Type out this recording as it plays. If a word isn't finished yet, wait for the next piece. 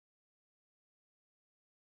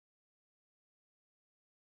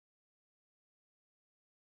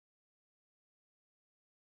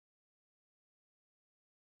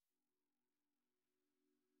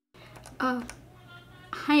Uh,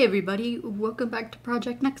 Hi everybody, welcome back to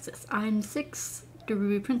Project Nexus. I'm Six, the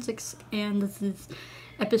Ruby Prince 6, and this is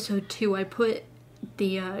episode 2. I put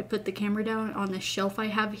the camera down on the shelf I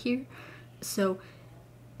have here, so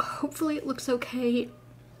hopefully it looks okay.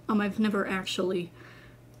 I've never actually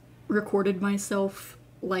recorded myself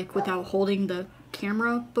like without holding the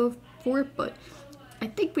camera before, but I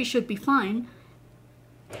think we should be fine.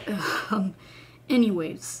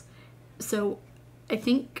 Anyways, so I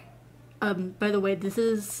think. By the way, this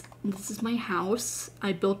is my house.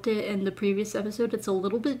 I built it in the previous episode. It's a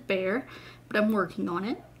little bit bare, but I'm working on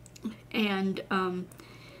it. And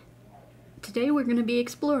today we're gonna be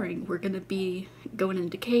exploring. We're gonna be going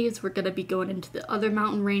into caves. We're gonna be going into the other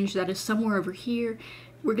mountain range that is somewhere over here.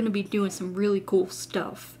 We're gonna be doing some really cool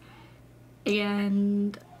stuff.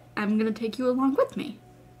 And I'm gonna take you along with me.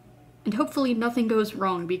 And hopefully nothing goes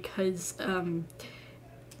wrong because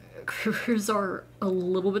critters are a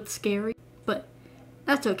little bit scary, but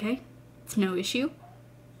that's okay. It's no issue.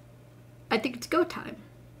 I think it's go time.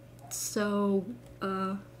 So,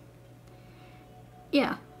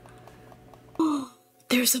 yeah. Oh,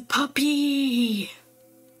 there's a puppy!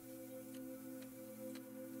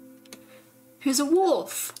 There's a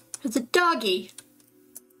wolf! There's a doggy!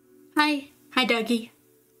 Hi doggy.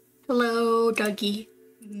 Hello, doggy.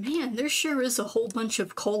 Man, there sure is a whole bunch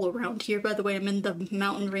of coal around here. By the way, I'm in the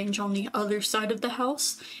mountain range on the other side of the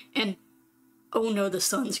house, and oh no, the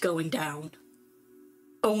sun's going down.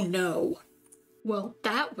 Oh no. Well,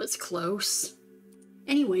 that was close.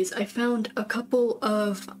 Anyways, I found a couple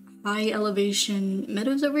of high elevation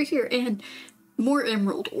meadows over here, and more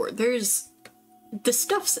emerald ore. The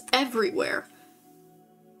stuff's everywhere.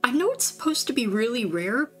 I know it's supposed to be really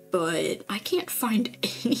rare, but I can't find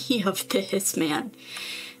any of this, man.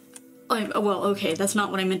 Well, okay, that's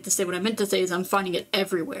not what I meant to say. What I meant to say is I'm finding it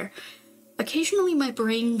everywhere. Occasionally my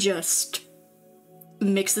brain just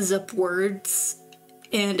mixes up words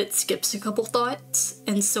and it skips a couple thoughts,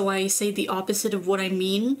 and so I say the opposite of what I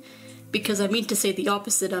mean, because I mean to say the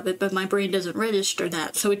opposite of it, but my brain doesn't register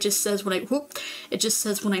that, so it just says what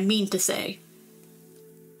I mean to say.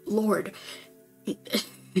 Lord.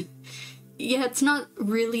 Yeah, it's not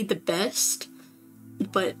really the best,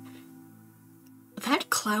 but that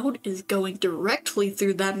cloud is going directly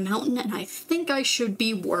through that mountain, and I think I should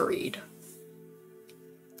be worried.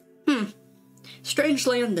 Strange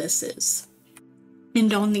land this is.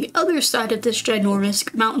 And on the other side of this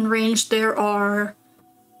ginormous mountain range, there are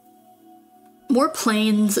more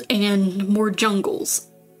plains and more jungles.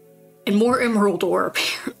 And more emerald ore,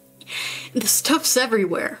 apparently. The stuff's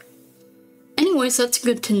everywhere. Anyways, that's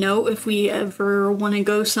good to know if we ever want to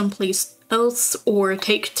go someplace else or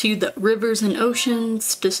take to the rivers and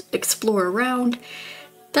oceans to explore around.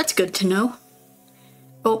 That's good to know.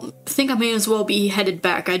 Well, I think I may as well be headed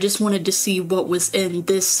back. I just wanted to see what was in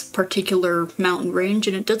this particular mountain range,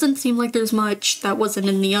 and it doesn't seem like there's much that wasn't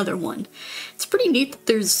in the other one. It's pretty neat that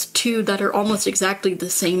there's two that are almost exactly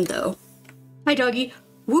the same, though. Hi, doggy.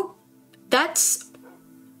 Whoop! That's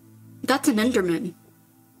an Enderman.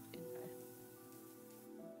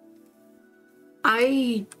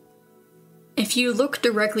 If you look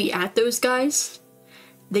directly at those guys,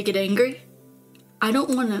 they get angry. I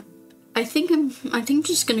don't wanna... I think I'm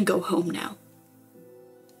just gonna go home now.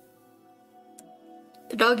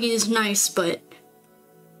 The doggy is nice, but...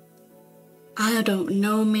 I don't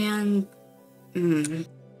know, man.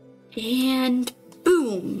 And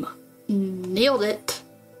boom! Nailed it.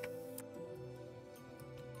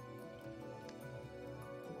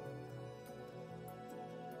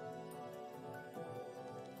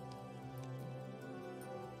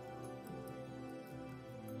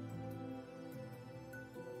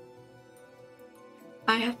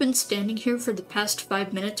 I have been standing here for the past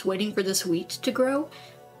 5 minutes waiting for this wheat to grow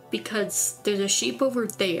because there's a sheep over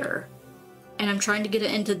there and I'm trying to get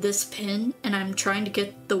it into this pen and I'm trying to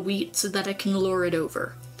get the wheat so that I can lure it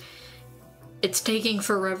over. It's taking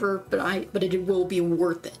forever, but it will be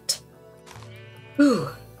worth it. Whew.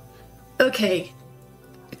 Okay.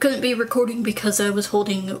 I couldn't be recording because I was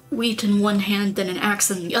holding wheat in one hand and an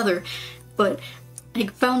axe in the other, but I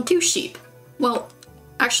found 2 sheep. Well,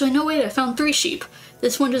 actually no wait, I found 3 sheep.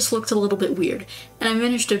 This one just looked a little bit weird, and I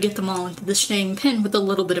managed to get them all into the same pen with a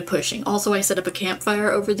little bit of pushing. Also, I set up a campfire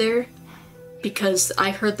over there, because I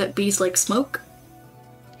heard that bees like smoke.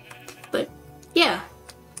 But, yeah.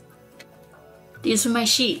 These are my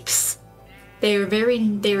sheeps. They are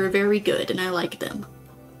very good, and I like them.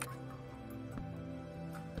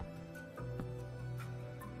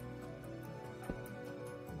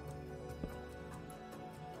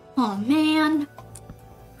 Aw, man.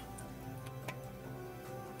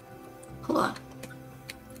 Hold on.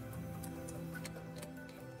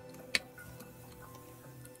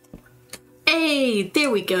 Hey,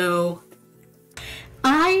 there we go.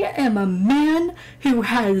 I am a man who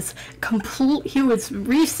has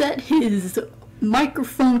reset his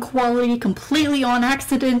microphone quality completely on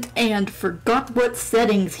accident and forgot what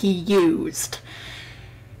settings he used.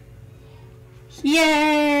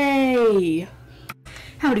 Yay!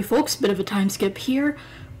 Howdy folks, bit of a time skip here.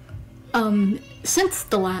 It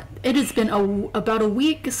has been about a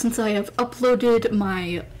week since I have uploaded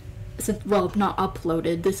my, well, not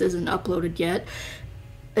uploaded, this isn't uploaded yet.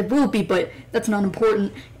 It will be, but that's not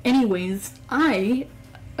important. Anyways, I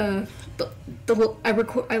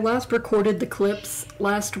last recorded the clips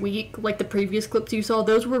last week, like the previous clips you saw,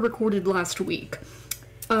 those were recorded last week.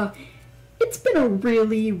 It's been a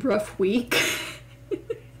really rough week.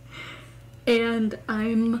 And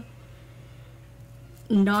I'm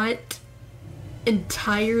not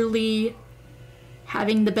entirely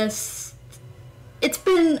having the best... It's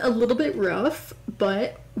been a little bit rough,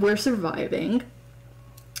 but we're surviving.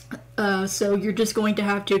 So you're just going to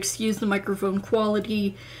have to excuse the microphone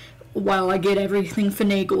quality while I get everything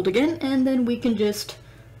finagled again, and then we can just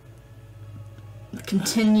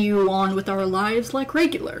continue on with our lives like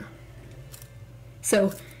regular.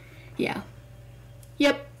 So, yeah.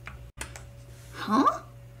 Yep. Huh?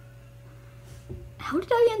 How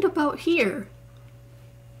did I end up out here?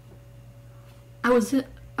 I was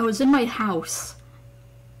in my house.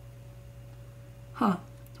 Huh.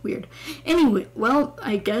 Weird. Anyway, well,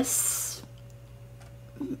 I guess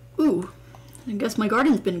my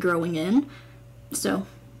garden's been growing in, so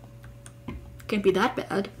can't be that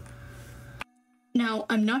bad. Now,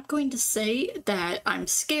 I'm not going to say that I'm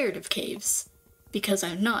scared of caves, because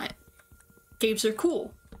I'm not. Caves are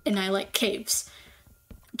cool, and I like caves.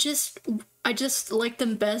 I just like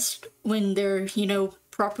them best when they're,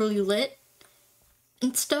 properly lit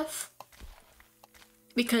and stuff.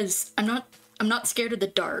 Because I'm not scared of the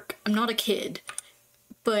dark. I'm not a kid.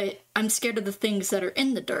 But I'm scared of the things that are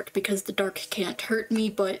in the dark because the dark can't hurt me,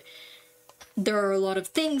 but there are a lot of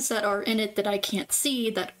things that are in it that I can't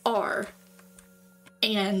see that are.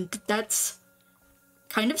 And that's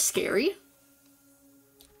kind of scary.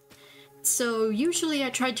 So usually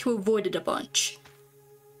I try to avoid it a bunch.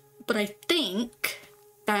 But I think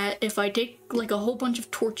that if I take like a whole bunch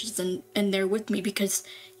of torches in there with me because,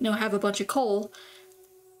 I have a bunch of coal,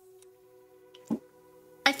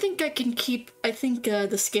 I think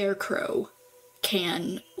the scarecrow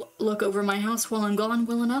can look over my house while I'm gone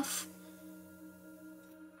well enough.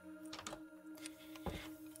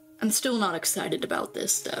 I'm still not excited about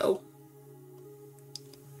this, though.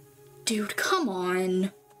 Dude, come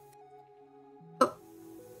on.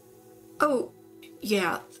 Oh,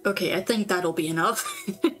 yeah, okay, I think that'll be enough.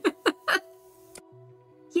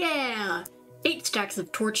 Yeah! 8 stacks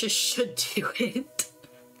of torches should do it.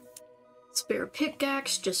 Spare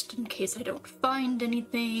pickaxe, just in case I don't find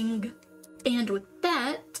anything. And with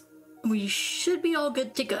that, we should be all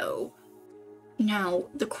good to go. Now,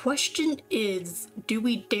 the question is, do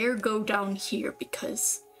we dare go down here?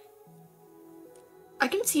 Because I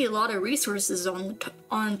can see a lot of resources on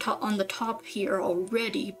the top here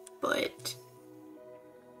already, but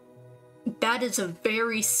that is a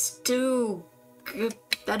very steep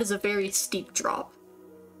drop.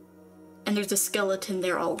 And there's a skeleton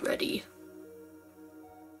there already.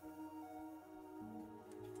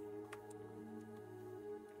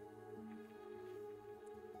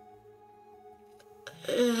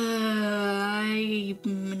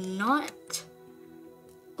 I'm not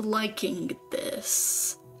liking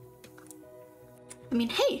this. I mean,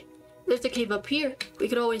 hey, there's a cave up here. We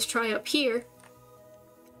could always try up here.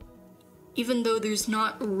 Even though there's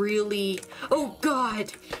not really... Oh,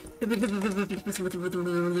 God! Nope.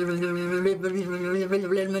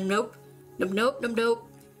 Nope, nope, nope, nope.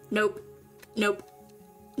 Nope. Nope.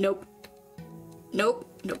 Nope. Nope.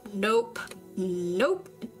 Nope. Nope. Nope.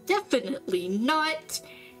 Definitely not.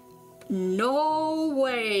 No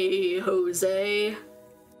way, Jose.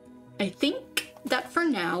 I think that for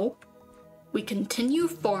now, we continue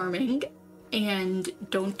farming and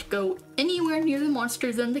don't go anywhere near the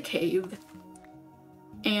monsters in the cave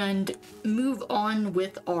and move on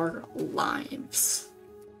with our lives.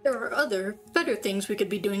 There are other, better things we could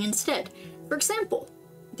be doing instead. For example,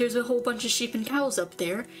 there's a whole bunch of sheep and cows up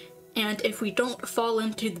there, and if we don't fall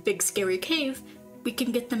into the big scary cave, we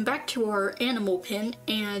can get them back to our animal pen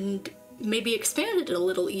and maybe expand it a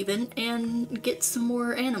little even and get some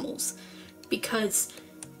more animals. Because,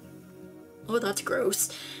 oh, that's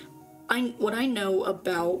gross. What I know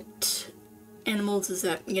about animals is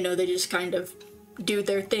that, they just kind of do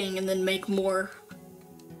their thing and then make more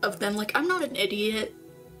of them. Like, I'm not an idiot,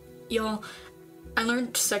 y'all. I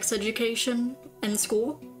learned sex education in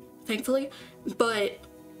school. thankfully. But,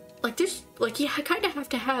 like, there's, like, you kind of have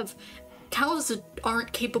to have cows that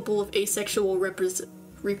aren't capable of asexual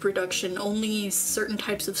reproduction. Only certain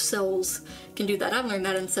types of cells can do that. I learned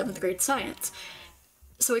that in 7th grade science.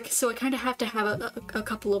 So I kind of have to have a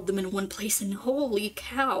couple of them in one place, and holy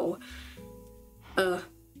cow.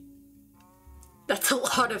 That's a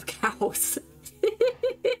lot of cows.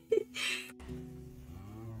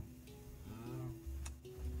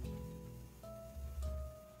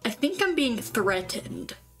 I think I'm being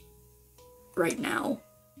threatened right now.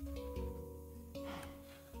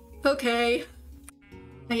 Okay.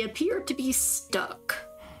 I appear to be stuck.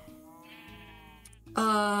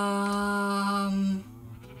 Oh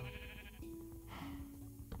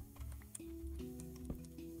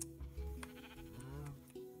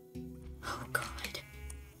God.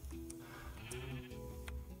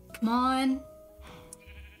 Come on.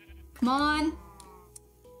 Come on.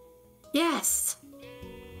 Yes.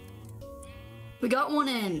 We got one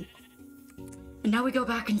in. And now we go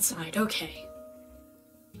back inside. Okay.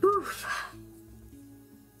 Oof.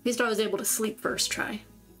 At least I was able to sleep first try.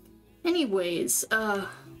 Anyways, oh.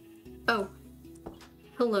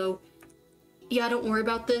 Hello. Yeah, don't worry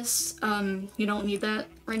about this. You don't need that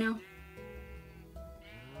right now.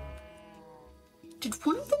 Did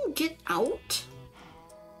one of them get out?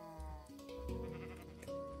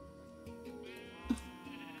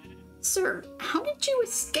 Sir, how did you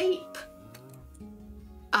escape?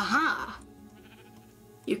 Aha!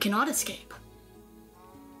 You cannot escape.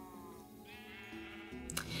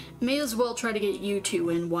 May as well try to get you two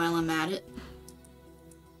in while I'm at it.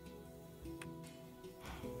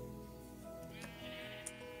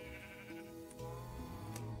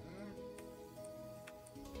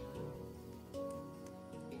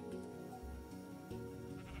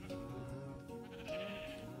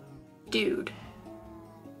 Dude.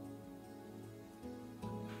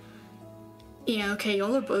 Yeah, okay,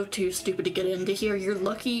 y'all are both too stupid to get into here. You're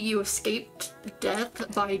lucky you escaped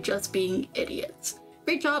death by just being idiots.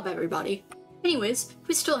 Great job, everybody. Anyways,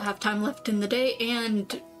 we still have time left in the day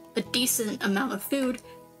and a decent amount of food.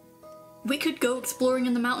 We could go exploring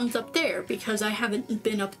in the mountains up there, because I haven't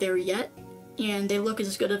been up there yet, and they look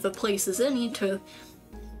as good of a place as any to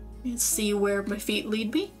see where my feet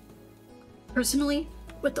lead me. Personally,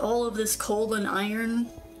 with all of this coal and iron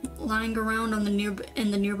lying around on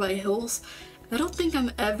in the nearby hills, I don't think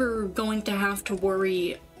I'm ever going to have to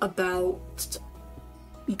worry about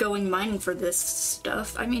going mining for this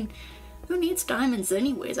stuff. I mean, who needs diamonds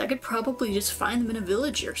anyways? I could probably just find them in a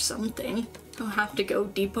village or something. Don't have to go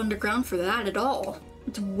deep underground for that at all.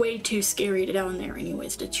 It's way too scary down there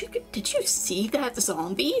anyways. Did you see that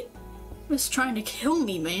zombie? He was trying to kill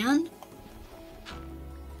me, man.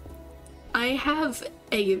 I have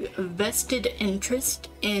a vested interest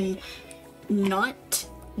in not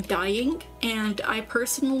dying, and I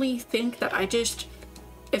personally think that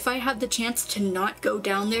if I have the chance to not go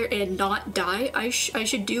down there and not die, I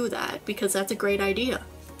should do that, because that's a great idea.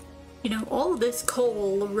 You know, all of this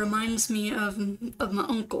coal reminds me of my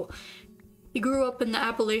uncle. He grew up in the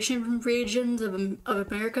Appalachian regions of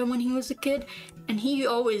America when he was a kid, and he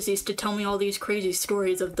always used to tell me all these crazy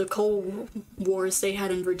stories of the coal wars they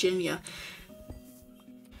had in Virginia.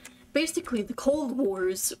 Basically, the Coal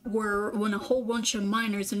Wars were when a whole bunch of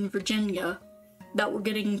miners in Virginia that were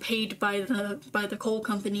getting paid by the coal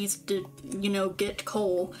companies to, you know, get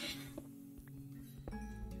coal,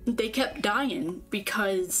 they kept dying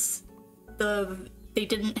because they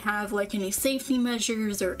didn't have like any safety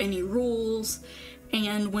measures or any rules,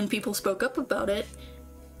 and when people spoke up about it,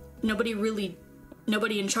 nobody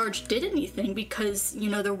in charge did anything because, you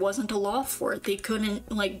know, there wasn't a law for it. They couldn't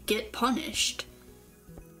like get punished.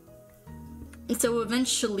 And so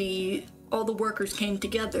eventually all the workers came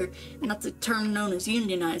together, and that's a term known as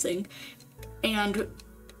unionizing. And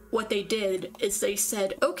what they did is they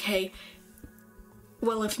said, okay,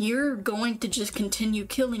 well, if you're going to just continue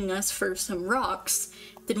killing us for some rocks,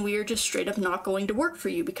 then we are just straight up not going to work for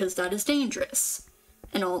you because that is dangerous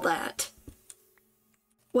and all that.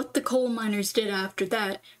 What the coal miners did after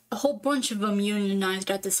that, a whole bunch of them unionized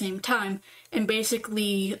at the same time and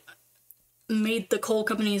basically made the coal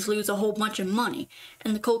companies lose a whole bunch of money,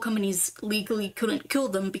 and the coal companies legally couldn't kill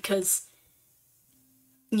them because,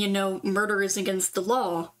 you know, murder is against the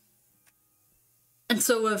law. And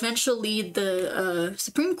so eventually the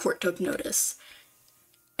Supreme Court took notice,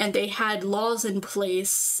 and they had laws in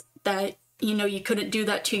place that, you know, you couldn't do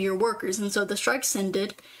that to your workers, and so the strikes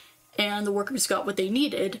ended, and the workers got what they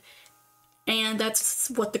needed, and that's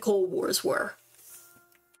what the Coal Wars were.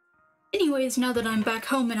 Anyways, now that I'm back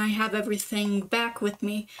home and I have everything back with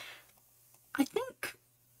me, I think...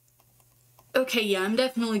 Okay, yeah, I'm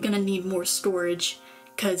definitely gonna need more storage,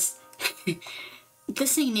 because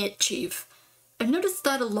this ain't it, Chief. I've noticed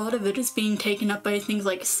that a lot of it is being taken up by things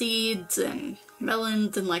like seeds and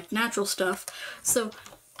melons and like natural stuff, so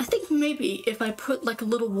I think maybe if I put like a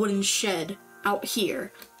little wooden shed out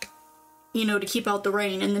here, you know, to keep out the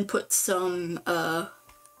rain, and then put some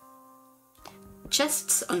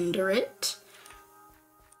chests under it,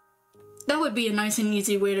 that would be a nice and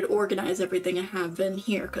easy way to organize everything I have in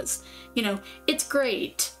here, because, you know, it's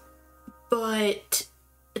great, but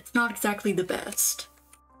it's not exactly the best.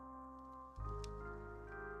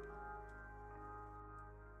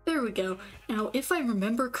 There we go. Now, if I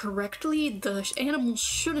remember correctly, the animals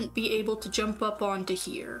shouldn't be able to jump up onto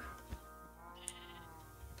here.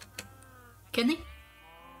 Can they?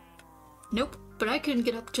 Nope, but I can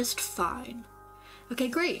get up just fine. Okay,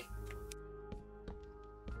 great.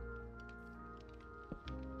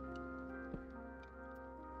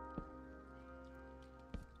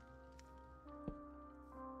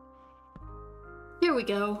 Here we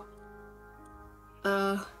go.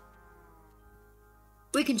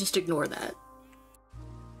 We can just ignore that.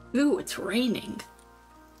 Ooh, it's raining.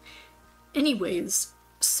 Anyways,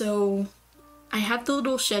 so I have the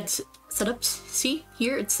little sheds set up. See,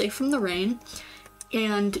 here, it's safe from the rain.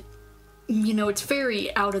 And, you know, it's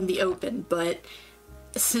very out in the open, but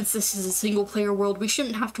since this is a single player world, we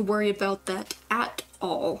shouldn't have to worry about that at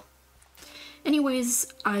all.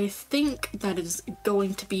 Anyways, I think that is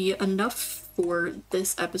going to be enough for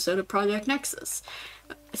this episode of Project Nexus.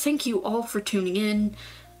 Thank you all for tuning in.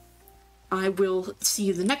 I will see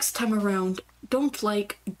you the next time around. Don't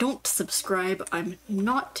like, don't subscribe. I'm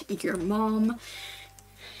not your mom.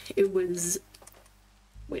 It was...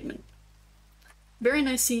 wait a minute. Very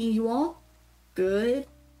nice seeing you all. Good